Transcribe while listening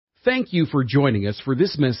Thank you for joining us for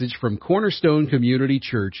this message from Cornerstone Community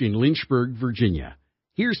Church in Lynchburg, Virginia.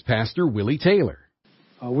 Here's Pastor Willie Taylor.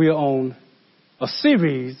 We're on a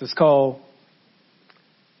series that's called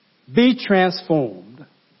Be Transformed.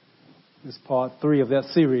 This is part 3 of that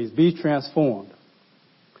series, Be Transformed.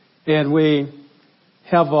 And we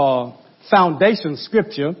have a foundation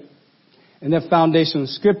scripture, and that foundation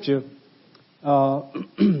scripture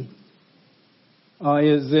is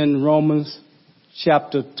in Romans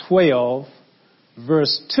chapter 12,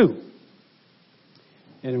 verse 2.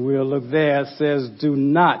 And we'll look there. It says, do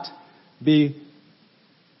not be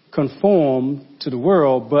conformed to the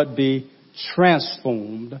world, but be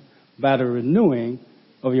transformed by the renewing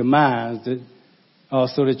of your minds,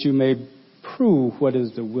 so that you may prove what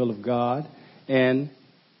is the will of God and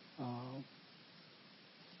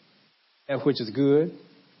that which is good,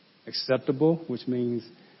 acceptable, which means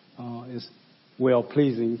is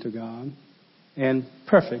well-pleasing to God, and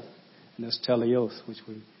perfect, and that's teleos, which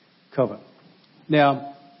we cover.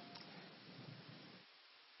 Now,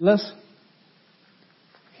 let's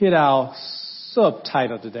hit our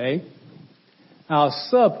subtitle today. Our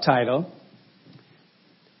subtitle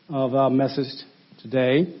of our message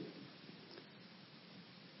today,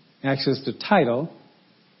 actually it's the title.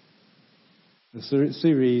 The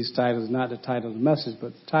series title is not the title of the message,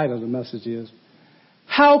 but the title of the message is,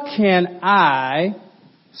 How Can I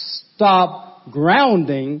Stop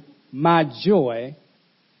Grounding My Joy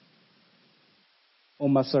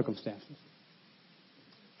on My Circumstances?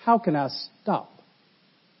 How can I stop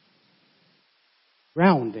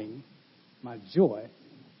grounding my joy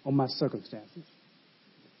on my circumstances?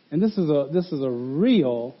 And this is a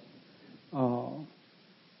real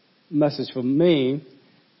message for me,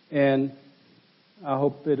 and I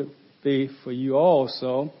hope it'll be for you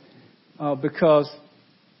also, because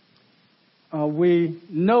we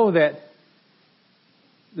know that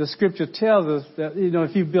the scripture tells us that,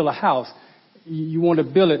 if you build a house, you want to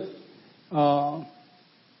build it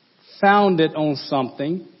founded on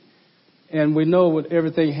something, and we know that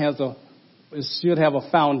everything it should have a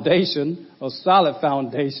foundation, a solid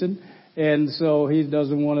foundation, and so he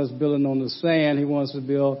doesn't want us building on the sand. He wants to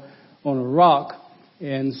build on a rock,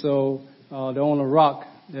 and so the only rock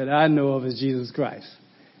that I know of is Jesus Christ.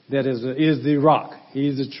 That is the rock.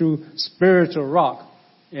 He's the true spiritual rock,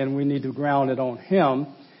 and we need to ground it on him.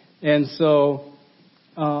 And so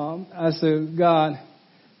I said, God,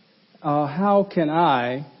 how can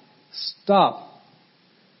I stop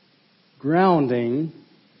grounding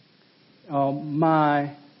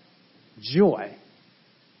my joy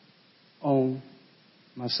on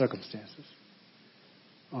my circumstances?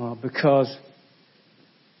 Because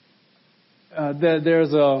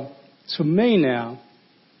to me now,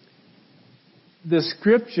 the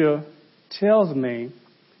scripture tells me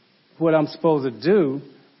what I'm supposed to do,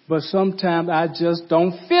 but sometimes I just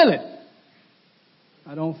don't feel it.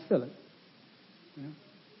 I don't feel it. Yeah?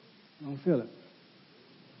 I don't feel it.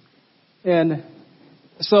 And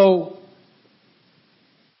so,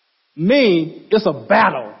 it's a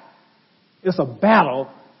battle. It's a battle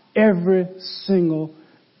every single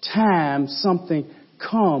time something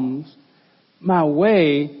comes my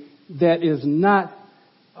way that is not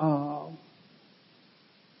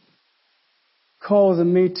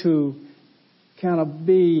causing me to kind of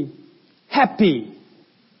be happy,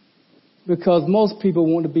 because most people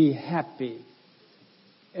want to be happy.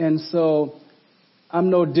 And so I'm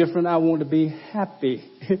no different. I want to be happy.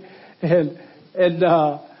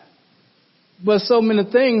 But so many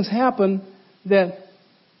things happen that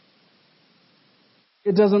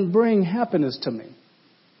it doesn't bring happiness to me.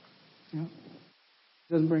 It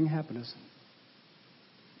doesn't bring happiness.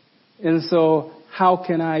 And so how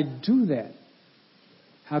can I do that?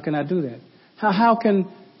 How can I do that? How can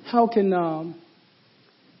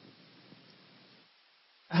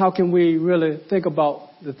we really think about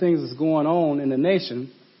the things that's going on in the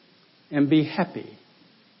nation and be happy?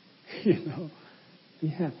 Be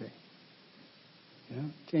happy.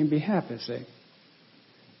 Can't be happy, say.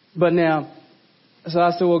 But now, so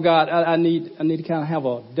I said, well, God, I need to kind of have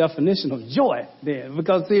a definition of joy then.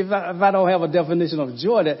 Because see, if I don't have a definition of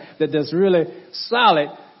joy that's really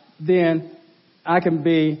solid, then I can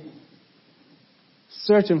be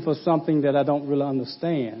searching for something that I don't really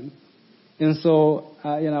understand. And so,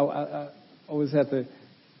 I always have to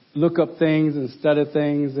look up things and study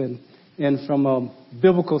things, and from a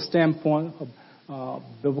biblical standpoint,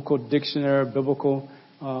 biblical dictionary, biblical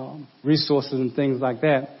resources and things like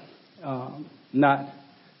that, not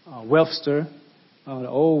Webster, the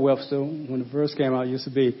old Webster, when it first came out, used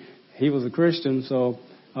to be, he was a Christian, so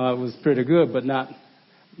it was pretty good, but not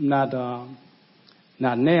now.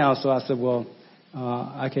 So I said, well,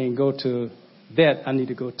 I can't go to that. I need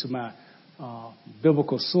to go to my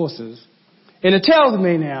biblical sources. And it tells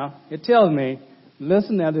me,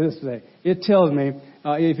 listen now to this today. It tells me,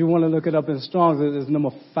 if you want to look it up in Strong's, it's number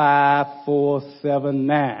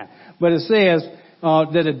 5479. But it says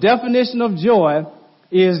that the definition of joy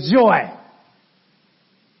is joy,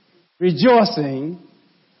 rejoicing,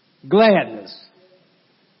 gladness.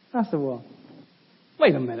 I said, well,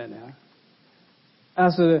 wait a minute now. I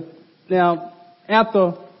said, now,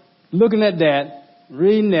 after looking at that,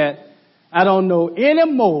 reading that, I don't know any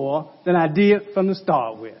more than I did from the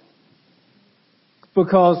start with.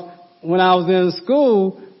 Because when I was in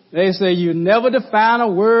school, they say you never define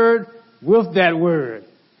a word with that word.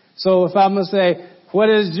 So if I'm going to say, what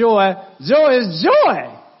is joy? Joy is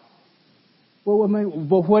joy. Well,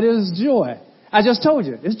 what is joy? I just told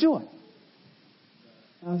you, it's joy.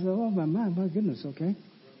 I said, oh, my goodness, okay.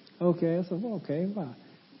 Okay, I said, well, okay, wow.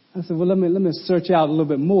 I said, well, let me search out a little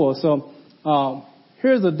bit more. So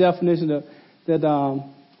here's a definition that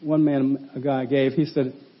one man, a guy gave. He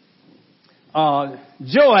said,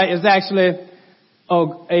 joy is actually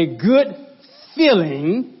a good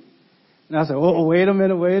feeling. And I said, oh, wait a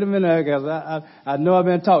minute, because I know I've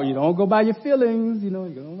been taught you don't go by your feelings, you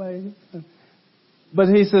go by. But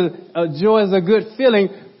he said, joy is a good feeling,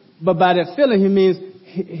 but by that feeling he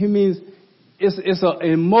means it's an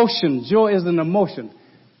emotion. Joy is an emotion.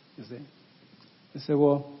 You see? I said,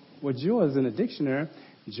 well, joy is in the dictionary.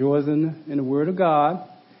 Joy is in the Word of God.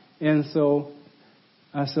 And so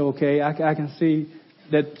I said, okay, I can see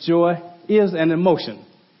that joy is an emotion.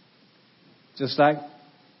 Just like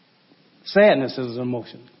sadness is an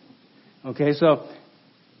emotion. Okay, so,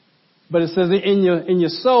 but it says in your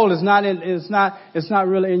soul, it's not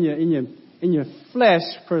really in your flesh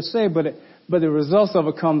per se, but the results of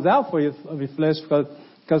it comes out of your flesh,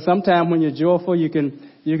 because sometimes when you're joyful, you can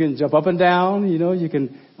jump up and down, you can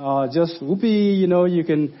just whoopee, you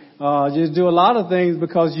can just do a lot of things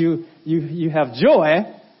because you have joy.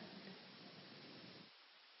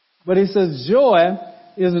 But he says joy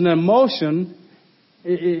is an emotion.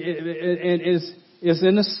 It's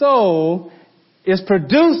in the soul. It's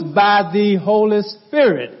produced by the Holy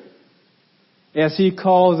Spirit as He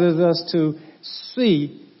causes us to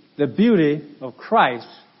see the beauty of Christ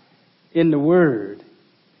in the Word,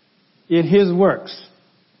 in His works,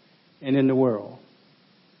 and in the world.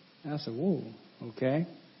 And I said, whoa, okay.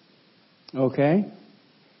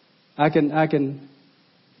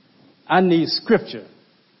 I need scripture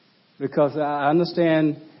because I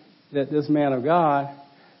understand that this man of God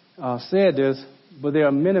said this, but there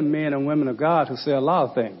are many men and women of God who say a lot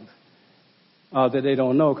of things that they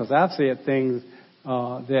don't know, because I've said things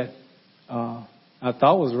that I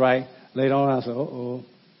thought was right. Later on, I said,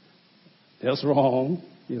 that's wrong,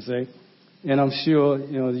 you see. And I'm sure,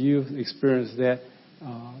 you've experienced that,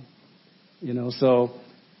 so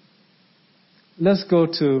let's go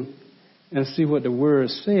to and see what the Word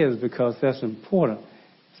says, because that's important.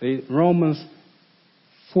 See, Romans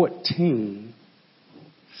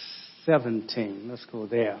 14:17. Let's go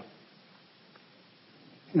there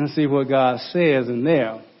and see what God says in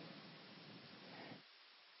there.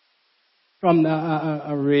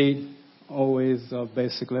 I read always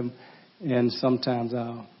basically, and sometimes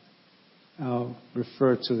I'll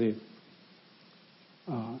refer to the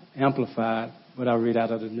Amplified, but I read out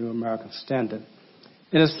of the New American Standard.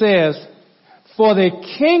 And it says, "For the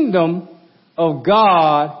kingdom of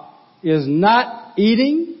God is not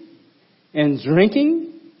eating and drinking,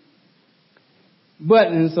 but,"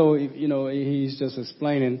 and so, he's just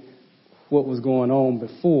explaining what was going on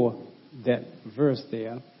before that verse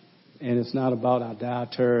there. And it's not about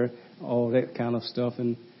idolatry, all that kind of stuff,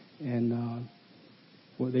 and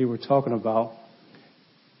what they were talking about.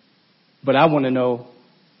 But I want to know,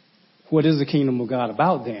 what is the kingdom of God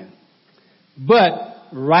about then? But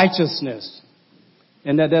righteousness.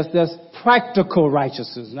 And that's practical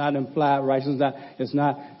righteousness, not implied righteousness. It's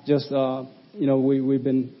not just, we've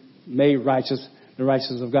been made righteous, the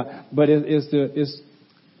righteousness of God. But it's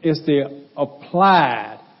the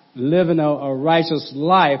applied, living a righteous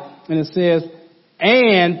life. And it says,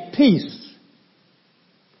 and peace.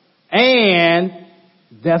 And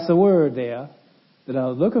that's the word there that I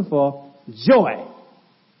was looking for, joy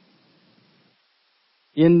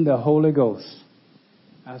in the Holy Ghost.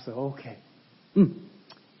 I said, okay.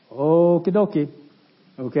 Okie dokie.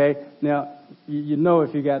 Okay. Now,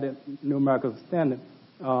 if you got the New American Standard,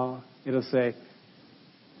 it'll say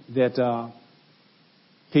that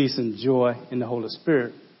peace and joy in the Holy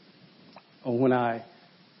Spirit. Or when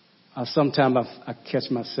sometimes I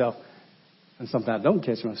catch myself, and sometimes I don't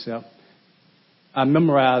catch myself. I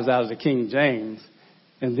memorize out of the King James,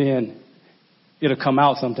 and then it'll come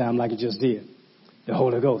out sometime like it just did. The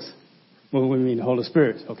Holy Ghost. What we mean, the Holy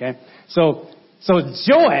Spirit, okay? So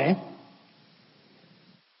joy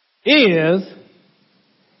is,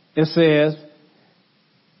 it says,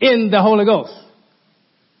 in the Holy Ghost.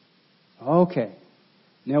 Okay.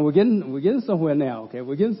 Now we're getting somewhere now, okay?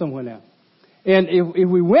 We're getting somewhere now. And if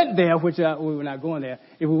we went there, which we were not going there,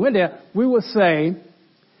 if we went there, we would say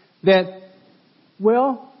that,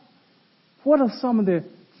 well, what are some of the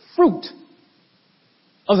fruit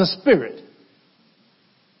of the Spirit?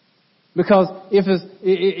 Because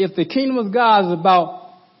if the kingdom of God is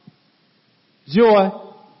about joy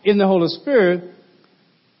in the Holy Spirit,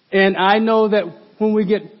 and I know that when we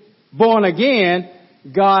get born again,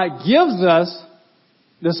 God gives us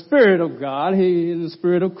the Spirit of God. He is the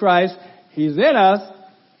Spirit of Christ. He's in us.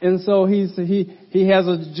 And so he has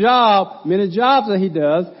a job, many jobs that he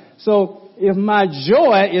does. So if my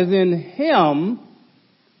joy is in him,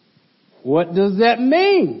 what does that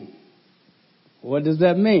mean? What does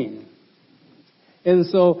that mean? And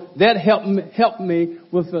so that helped me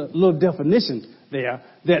with a little definition there.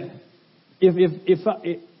 That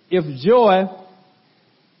if joy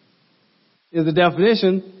is the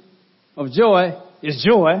definition of joy, is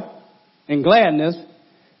joy and gladness,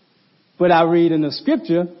 but I read in the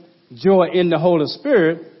scripture, joy in the Holy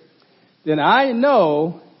Spirit, then I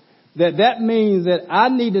know that means that I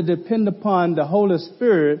need to depend upon the Holy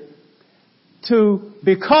Spirit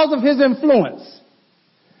because of his influence,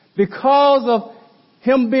 because of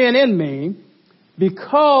him being in me,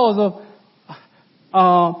 because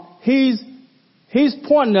of he's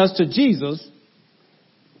pointing us to Jesus,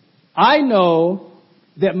 I know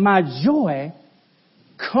that my joy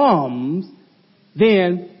comes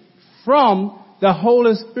then from the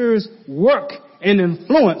Holy Spirit's work and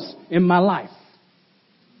influence in my life.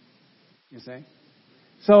 You see?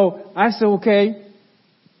 So I said, okay,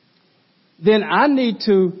 then I need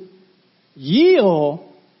to yield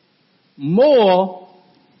more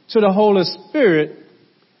to the Holy Spirit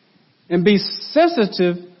and be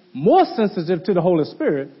more sensitive to the Holy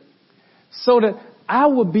Spirit, so that I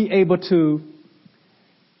would be able to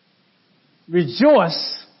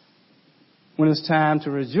rejoice when it's time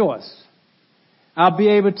to rejoice. I'll be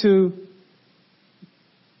able to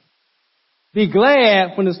be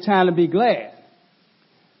glad when it's time to be glad.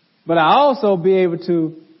 But I'll also be able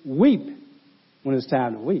to weep when it's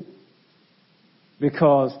time to weep.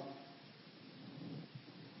 Because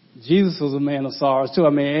Jesus was a man of sorrows too. I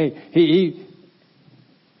mean,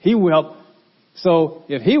 he wept. So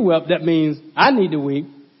if he wept, that means I need to weep.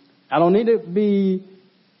 I don't need to be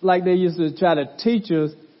like they used to try to teach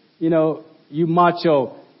us, you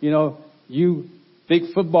macho, you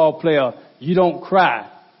big football player, you don't cry,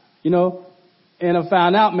 And I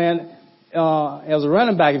found out, man, as a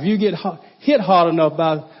running back, if you get hit hard enough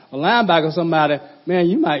by a linebacker or somebody, man,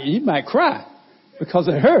 you might cry because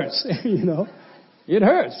it hurts, It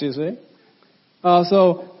hurts, you see.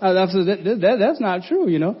 So I said, that's not true,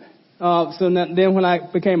 So then when I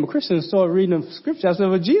became a Christian and started reading the scripture, I said,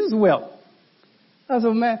 well, Jesus wept. I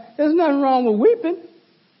said, man, there's nothing wrong with weeping.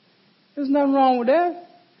 There's nothing wrong with that.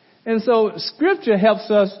 And so scripture helps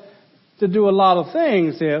us to do a lot of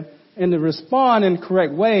things here and to respond in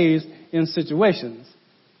correct ways in situations.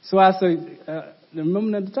 So I said,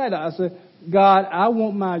 remember the title, I said, God, I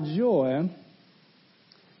want my joy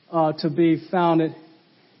to be founded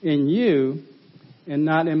in you and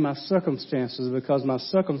not in my circumstances, because my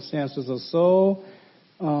circumstances are so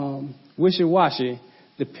wishy-washy,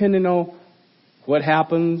 depending on what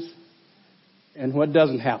happens and what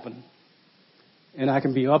doesn't happen. And I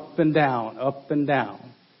can be up and down,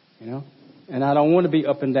 And I don't want to be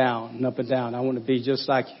up and down. I want to be just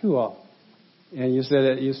like you are. And you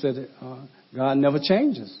said God never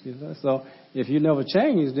changes. So if you never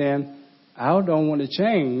change, then I don't want to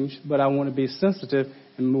change, but I want to be sensitive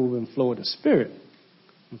and move and flow with the Spirit.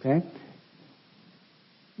 Okay?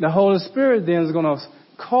 The Holy Spirit then is going to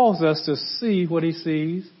cause us to see what he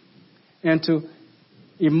sees and to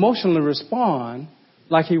emotionally respond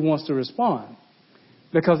like he wants to respond.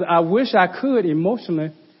 Because I wish I could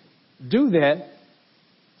emotionally do that,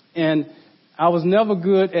 and I was never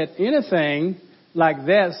good at anything like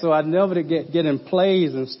that, so I never get in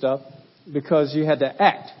plays and stuff, because you had to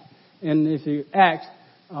act. And if you act,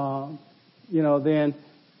 then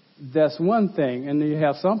that's one thing. And you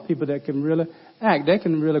have some people that can really act. They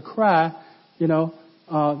can really cry,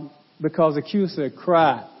 because the cue said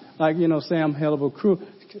cry. Like, Sam held up a crew,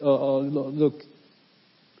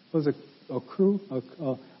 was it a crew?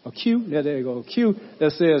 A cue? There you go. A cue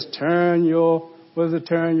that says turn your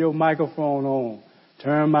microphone on.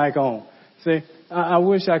 Turn mic on. See, I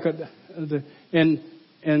wish I could,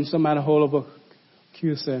 and somebody hold up he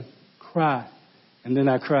would say, cry. And then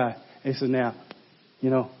I cry. He said, now,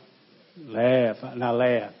 laugh. Now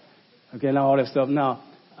laugh. Okay, now all that stuff. Now,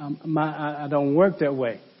 I don't work that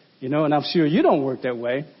way. And I'm sure you don't work that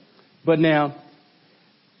way. But now,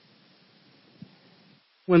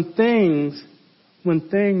 when things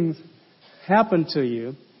happen to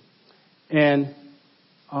you and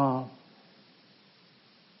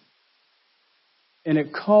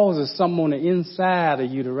it causes something on the inside of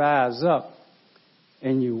you to rise up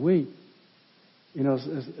and you weep.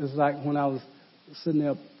 It's like when I was sitting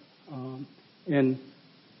there and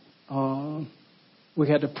we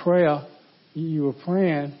had the prayer, you were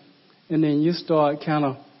praying, and then you start kind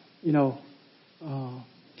of,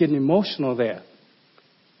 getting emotional there.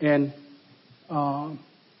 And I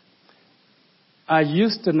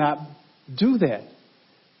used to not do that,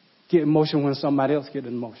 get emotional when somebody else gets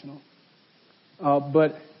emotional.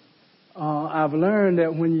 But I've learned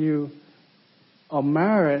that when you are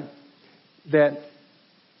married, that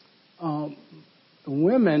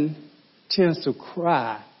women tends to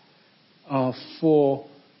cry for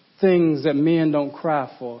things that men don't cry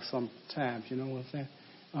for sometimes. You know what I'm saying?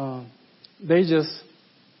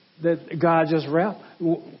 That God just wrapped.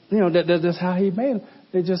 That's how He made them.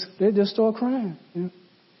 They just start crying.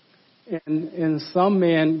 And some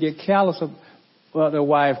men get callous about their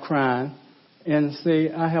wife crying, and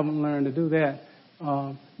say, I haven't learned to do that.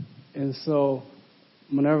 And so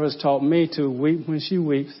Minerva's taught me to weep when she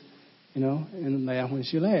weeps, and laugh when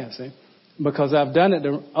she laughs. Because I've done it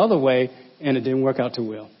the other way, and it didn't work out too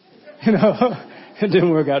well. It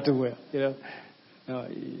didn't work out too well.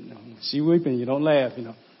 She weeping, you don't laugh.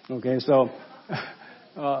 Okay, so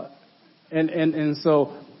and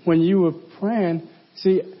so when you were praying,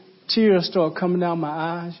 see, tears start coming down my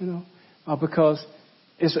eyes, because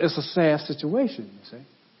it's a sad situation. You see,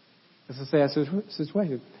 it's a sad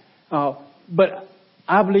situation. But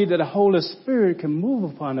I believe that the Holy Spirit can move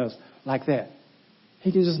upon us like that.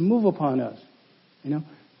 He can just move upon us, And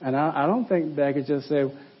I don't think that I could just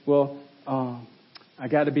say, well, I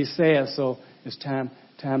got to be sad, so it's time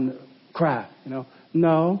to cry,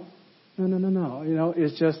 No.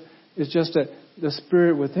 It's just that the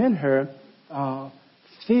spirit within her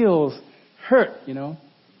feels hurt,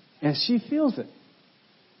 and she feels it.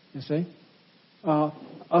 You see?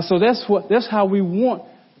 So that's how we want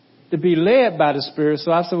to be led by the Spirit.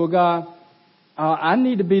 So I said, well, God, I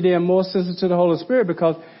need to be there more sensitive to the Holy Spirit,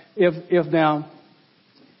 because if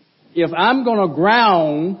I'm going to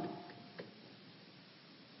ground,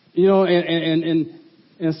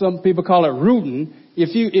 and some people call it rooting.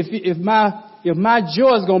 If my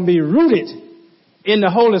joy is going to be rooted in the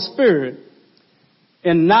Holy Spirit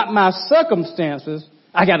and not my circumstances,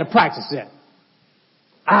 I got to practice that.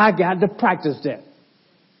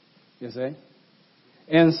 You see?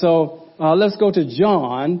 And so let's go to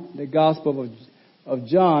John, the Gospel of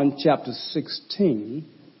John, chapter 16.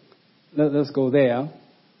 Let's go there.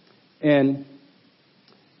 And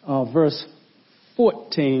verse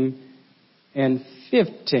 14 and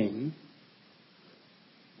 15.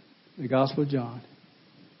 The Gospel of John.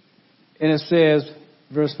 And it says,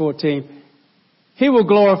 verse 14, He will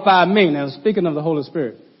glorify me. Now, speaking of the Holy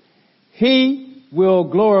Spirit. He will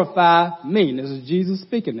glorify me. This is Jesus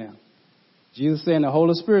speaking now. Jesus saying the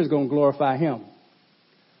Holy Spirit is going to glorify Him.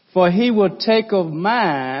 For He will take of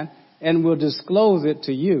mine and will disclose it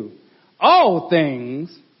to you. All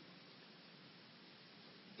things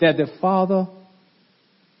that the Father,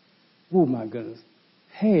 oh my goodness,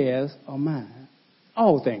 has are mine.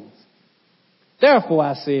 All things. Therefore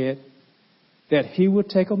I said that He would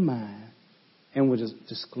take of mine and would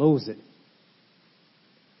disclose it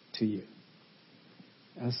to you.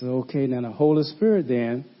 I said, okay, now the Holy Spirit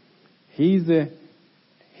then,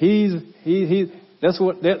 that's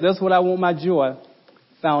what I want my joy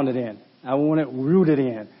founded in. I want it rooted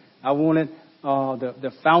in. I want it,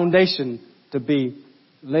 the foundation to be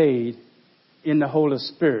laid in the Holy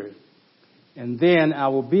Spirit. And then I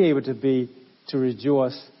will be able to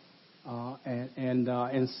rejoice and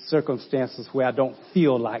in circumstances where I don't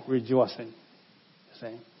feel like rejoicing.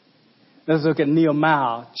 See? Let's look at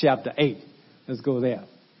Nehemiah chapter 8. Let's go there.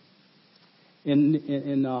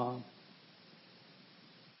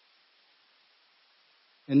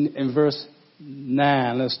 In verse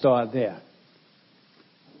 9, let's start there.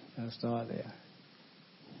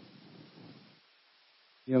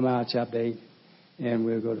 Nehemiah chapter 8, and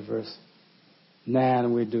we'll go to verse 9,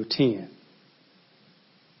 and we'll do 10.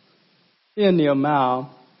 In Nehemiah,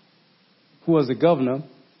 who was the governor,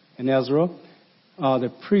 and Ezra,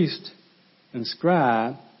 the priest and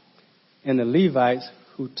scribe, and the Levites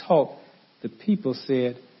who taught the people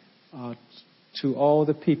said to all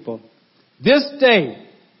the people, This day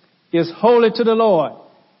is holy to the Lord,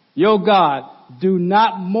 your God. Do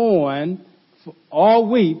not mourn or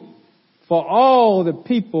weep, for all the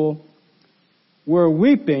people were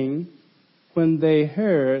weeping when they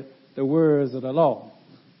heard the words of the law.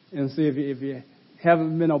 And see, if you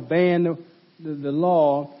haven't been obeying the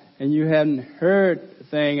law and you haven't heard the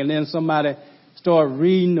thing, and then somebody start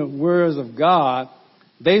reading the words of God,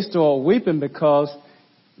 they start weeping because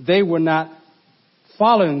they were not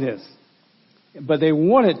following this, but they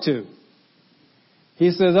wanted to.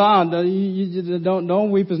 He says,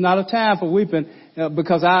 don't weep. It's not a time for weeping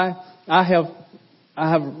because I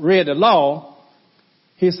have read the law.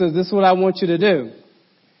 He says, this is what I want you to do.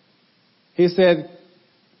 He said,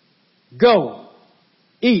 go,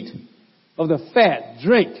 eat of the fat,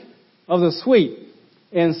 drink of the sweet,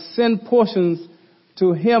 and send portions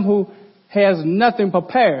to him who has nothing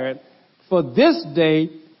prepared. For this day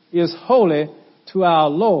is holy to our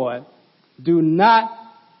Lord. Do not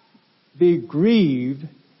be grieved,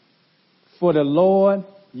 for the Lord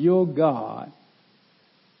your God.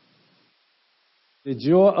 The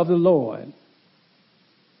joy of the Lord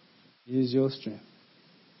is your strength.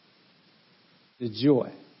 The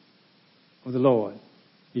joy of the Lord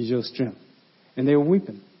is your strength. And they were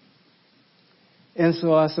weeping. And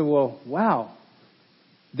so I said, well, wow,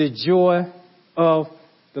 the joy of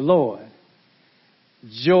the Lord.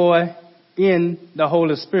 Joy in the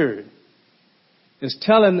Holy Spirit. It's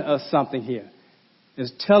telling us something here. It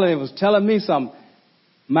was telling me something.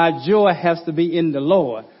 My joy has to be in the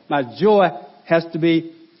Lord. My joy has to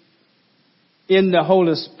be in the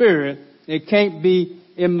Holy Spirit. It can't be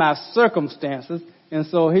in my circumstances. And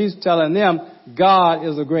so he's telling them, God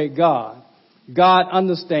is a great God. God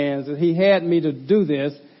understands that he had me to do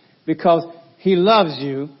this because he loves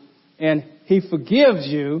you and he forgives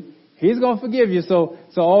you. He's going to forgive you. So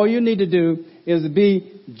all you need to do is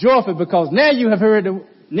be joyful because now you have heard the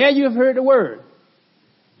word.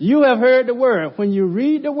 You have heard the word. When you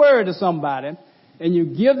read the word to somebody and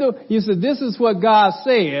you say, this is what God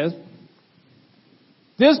says.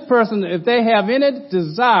 This person, if they have any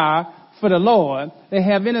desire for the Lord, they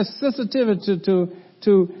have any sensitivity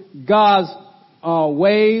to God's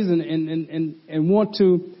ways and want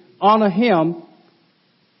to honor him,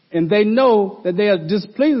 and they know that they are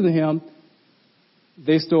displeasing to him,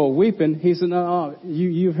 they start weeping. He said, no,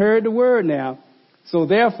 you've heard the word now. So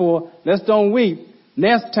therefore, let's don't weep.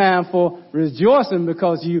 Now it's time for rejoicing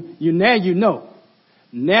because now you know.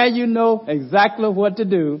 Now you know exactly what to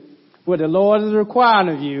do, what the Lord is requiring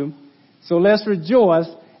of you. So let's rejoice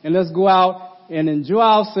and let's go out and enjoy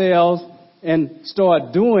ourselves and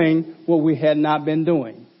start doing what we had not been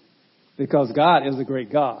doing because God is a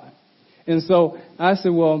great God. And so I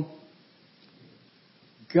said, well,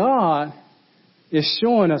 God is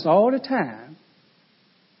showing us all the time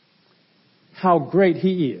how great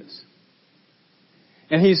he is.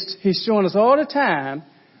 And he's showing us all the time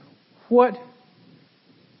what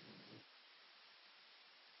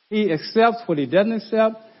he accepts, what he doesn't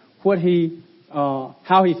accept, what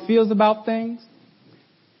how he feels about things.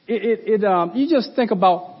 You just think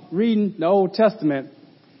about reading the Old Testament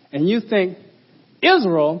and you think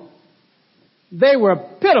Israel, they were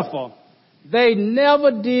pitiful. They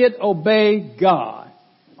never did obey God.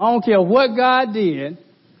 I don't care what God did,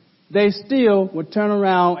 they still would turn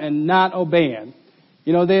around and not obey him.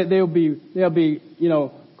 You know, they'll be,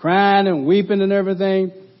 crying and weeping and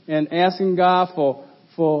everything and asking God for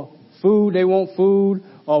food. They want food,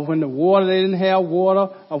 or when the water, they didn't have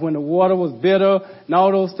water, or when the water was bitter and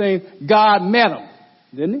all those things. God met them,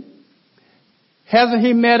 didn't he? Hasn't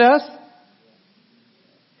he met us?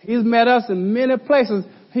 He's met us in many places.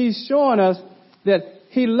 He's showing us that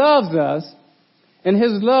he loves us, and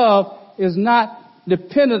his love is not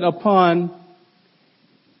dependent upon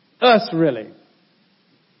us, really.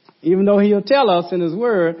 Even though he'll tell us in his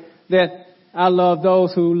word that I love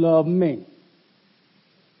those who love me.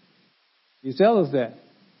 He tells us that.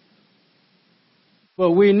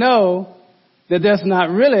 But we know that that's not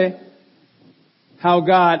really how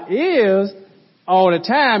God is all the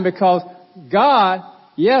time, because God,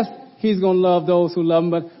 yes, he's going to love those who love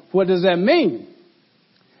him, but what does that mean?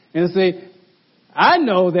 And see, I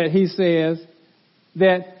know that he says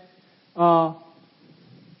that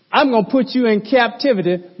I'm going to put you in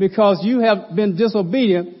captivity because you have been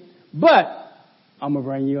disobedient, but I'm going to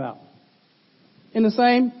bring you out. In the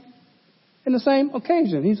same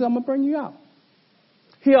occasion, he said, I'm going to bring you out.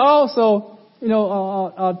 He also,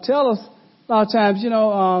 tell us a lot of times,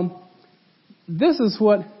 this is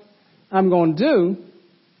what I'm going to do,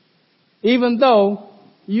 even though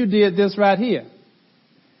you did this right here.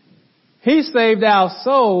 He saved our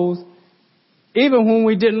souls even when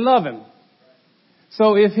we didn't love him.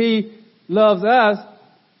 So if he loves us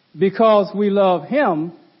because we love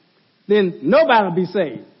him, then nobody will be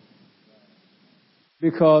saved.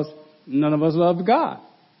 Because none of us loved God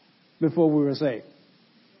before we were saved.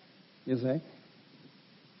 You see?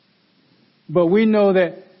 But we know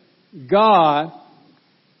that God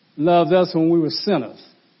loved us when we were sinners.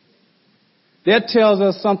 That tells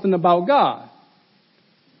us something about God.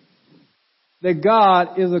 That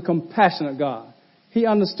God is a compassionate God. He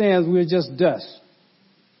understands we're just dust.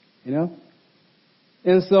 You know?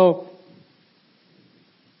 And so,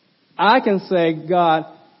 I can say, God,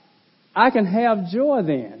 I can have joy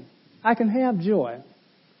then. I can have joy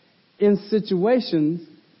in situations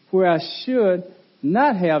where I should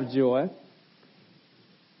not have joy.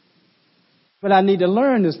 But I need to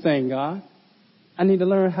learn this thing, God. I need to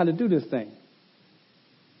learn how to do this thing.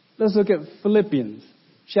 Let's look at Philippians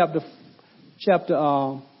chapter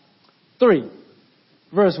 3,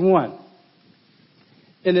 verse 1.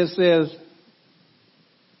 And it says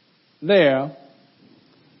there,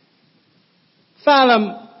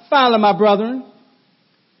 Finally, my brethren,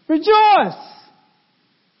 rejoice.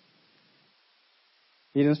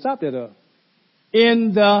 He didn't stop there though.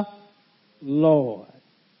 In the Lord.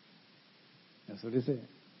 That's what he said.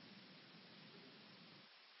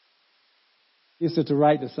 He said to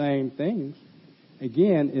write the same things,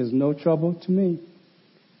 again, is no trouble to me.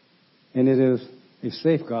 And it is a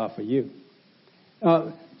safeguard for you.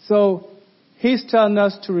 So he's telling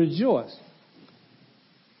us to rejoice.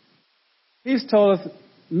 He's told us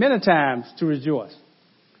many times to rejoice.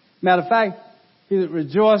 Matter of fact, he said,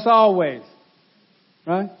 rejoice always.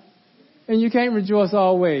 Right? And you can't rejoice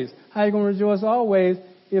always. How are you going to rejoice always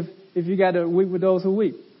if you got to weep with those who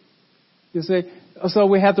weep? You see? So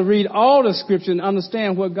we have to read all the scripture and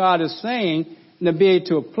understand what God is saying and to be able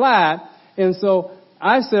to apply it. And so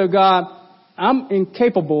I said, God, I'm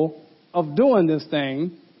incapable of doing this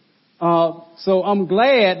thing. So I'm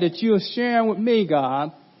glad that you're sharing with me,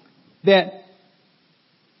 God, that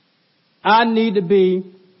I need to be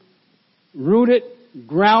rooted,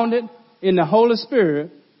 grounded in the Holy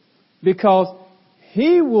Spirit, because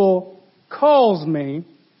he will cause me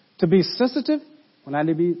to be sensitive when I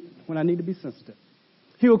need to be sensitive.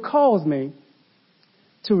 He will cause me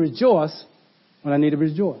to rejoice when I need to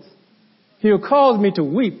rejoice. He will cause me to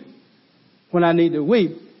weep when I need to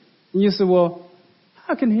weep. And you say, well,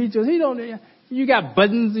 how can you got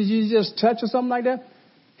buttons that you just touch or something like that?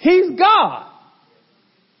 He's God.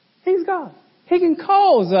 He's God. He can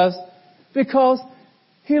cause us because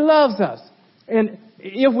he loves us. And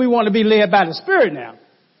if we want to be led by the Spirit now,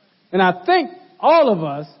 and I think all of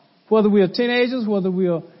us, whether we are teenagers, whether we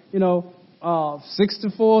are,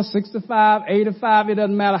 64, 65, 85, it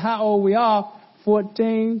doesn't matter how old we are,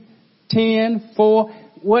 14, 10, 4,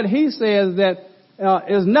 what he says that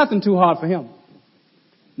is nothing too hard for him.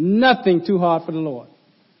 Nothing too hard for the Lord.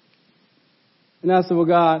 And I said, well,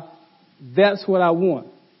 God, that's what I want.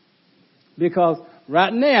 Because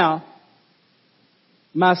right now,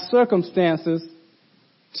 my circumstances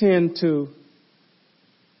tend to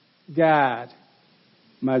guide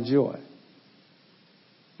my joy.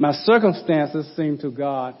 My circumstances seem to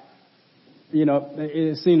guide,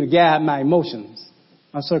 it seem to guide my emotions,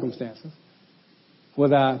 my circumstances.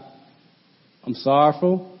 Whether I'm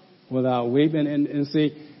sorrowful, whether I weep, and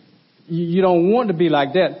see, you don't want to be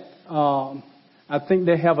like that. I think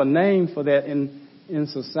they have a name for that in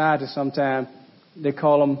society sometimes. They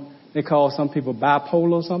call some people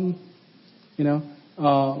bipolar or something. I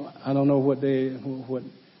don't know what they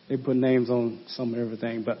put names on some of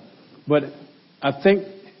everything, but I think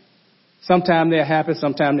sometimes they're happy,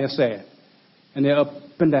 sometimes they're sad, and they're up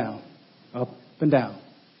and down, up and down.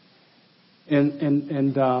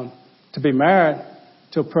 And to be married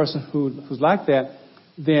to a person who's like that,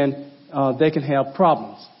 then they can have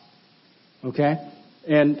problems. Okay,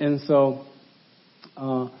 and so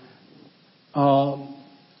I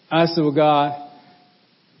said, well, God,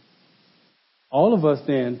 all of us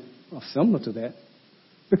then are similar to that,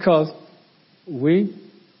 because we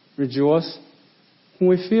rejoice when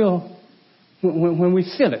we feel when we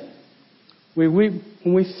feel it. We weep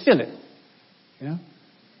when we feel it.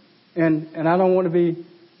 And I don't want to be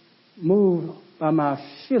moved by my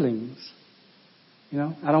feelings.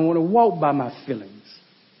 I don't want to walk by my feelings.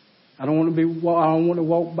 I don't want to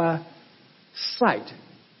walk by sight.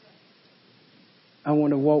 I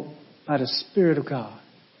want to walk by the Spirit of God.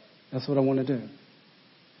 That's what I want to do.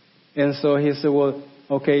 And so he said, well,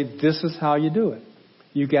 okay, this is how you do it.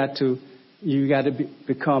 You got to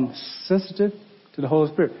become sensitive to the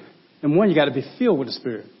Holy Spirit. And one, you got to be filled with the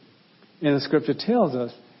Spirit. And the Scripture tells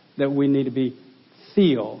us that we need to be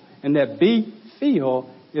filled, and that be filled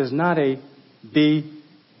is not a be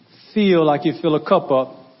filled like you fill a cup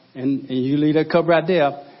up, and you leave that cup right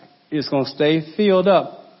there. It's going to stay filled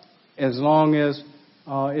up as long as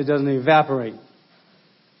it doesn't evaporate.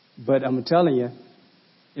 But I'm telling you,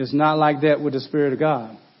 it's not like that with the Spirit of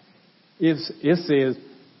God. It says,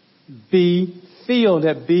 be filled.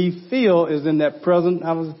 That be filled is in that present.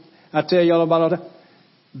 I tell y'all about all that.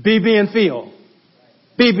 Be being filled.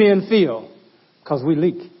 Be being filled. Because we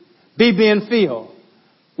leak. Be being filled.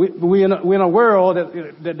 We're in a world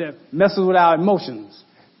that messes with our emotions.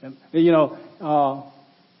 You know,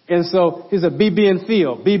 and so he said, be being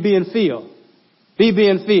filled. Be being filled. Be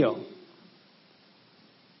being filled.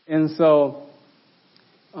 And so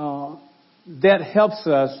that helps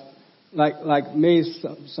us. Like me,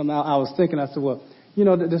 somehow I was thinking, I said, well, you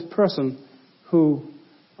know, this person who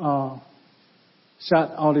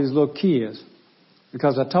shot all these little kids,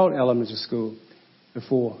 because I taught elementary school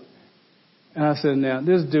before. And I said, now,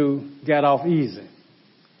 this dude got off easy.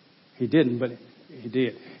 He didn't, but he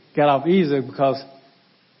did. Got off easy because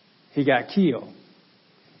he got killed.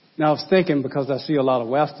 Now, I was thinking, because I see a lot of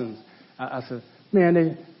Westerns, I said,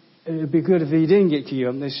 man, it'd be good if he didn't get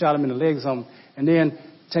killed. They shot him in the leg or something, and then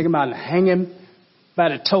take him out and hang him by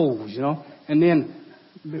the toes, you know, and then,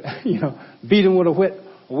 you know, beat him with a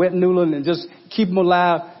wet noodle and just keep him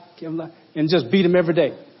alive, and just beat him every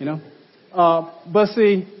day, you know. But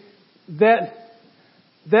see, that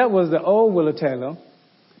was the old Willie Taylor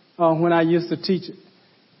when I used to teach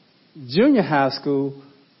junior high school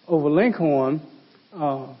over Lincoln.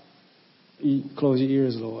 Close your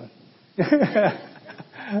ears, Lord.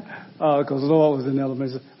 Because Lord was in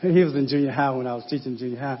elementary. He was in junior high when I was teaching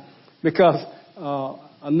junior high. Because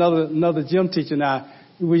another gym teacher and I,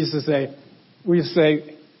 we used to say,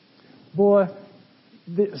 boy,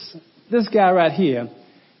 this guy right here,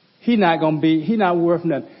 he not worth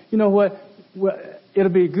nothing. You know what? Well,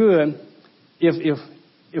 it'll be good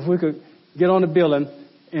if we could get on the building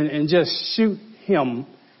and just shoot him,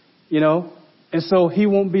 you know, and so he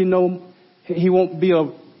won't be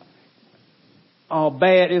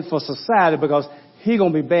bad for society, because he's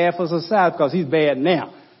going to be bad for society because he's bad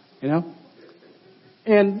now, you know.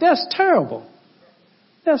 And that's terrible.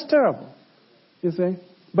 That's terrible, you see.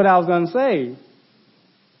 But I was unsaved.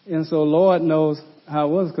 And so Lord knows how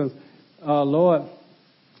it was, because Lord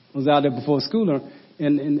was out there before school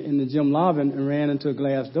in the gym lobby and ran into a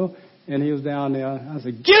glass door, and he was down there. I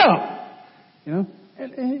said, get up! You know.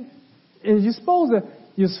 And you're supposed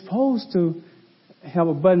to have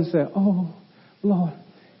a button say, oh, Lord,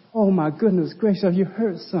 oh my goodness gracious, have you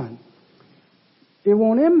hurt, son? It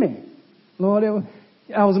won't in me. Lord, I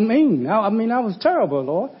was mean. I was terrible,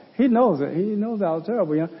 Lord. He knows it. He knows I was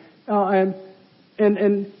terrible, you know.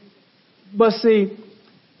 But see,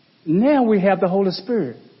 now we have the Holy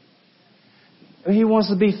Spirit. He wants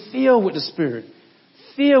to be filled with the Spirit.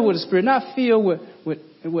 Filled with the Spirit, not filled with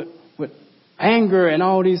anger and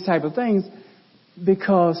all these type of things,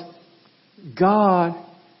 because God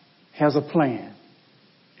has a plan,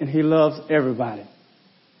 and He loves everybody.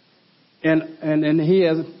 And He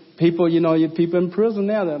has people, you know, people in prison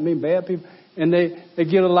now, bad people, and they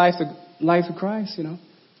give the life of Christ, you know,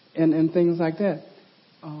 and things like that.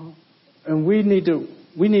 And we need to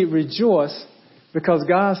rejoice, because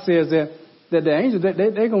God says that the angels, they're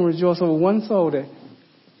going to rejoice over one soul that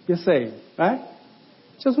gets saved, right?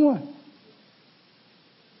 Just one.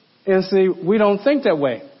 And see, we don't think that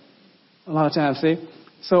way a lot of times, see.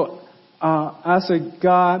 So I said,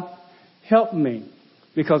 God, help me,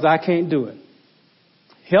 because I can't do it.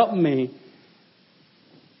 Help me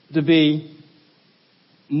to be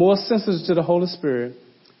more sensitive to the Holy Spirit,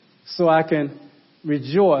 so I can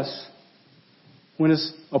rejoice when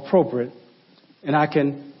it's appropriate, and I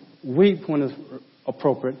can weep when it's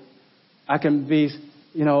appropriate. I can be,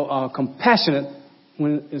 you know, compassionate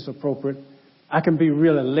when it's appropriate. I can be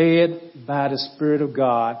really led by the Spirit of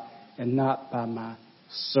God and not by my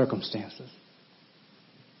circumstances.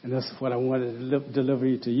 And that's what I wanted to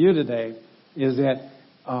deliver to you today, is that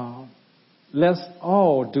let's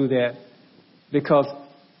all do that, because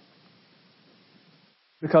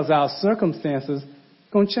our circumstances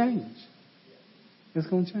are going to change. It's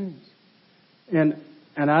going to change. And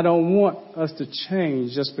I don't want us to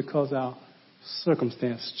change just because our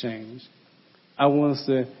circumstances change. I want us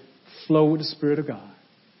to flow with the Spirit of God.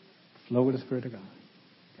 Flow with the Spirit of God.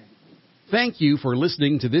 Okay. Thank you for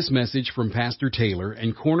listening to this message from Pastor Taylor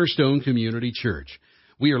and Cornerstone Community Church.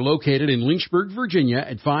 We are located in Lynchburg, Virginia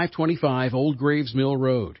at 525 Old Graves Mill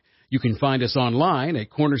Road. You can find us online at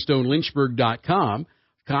cornerstonelynchburg.com.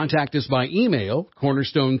 Contact us by email,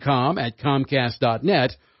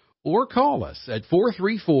 cornerstonecom@comcast.net, or call us at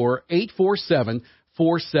 434-847-5600.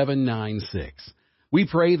 4796. We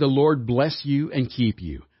pray the Lord bless you and keep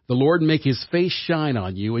you. The Lord make His face shine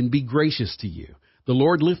on you and be gracious to you. The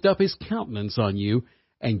Lord lift up His countenance on you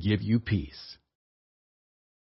and give you peace.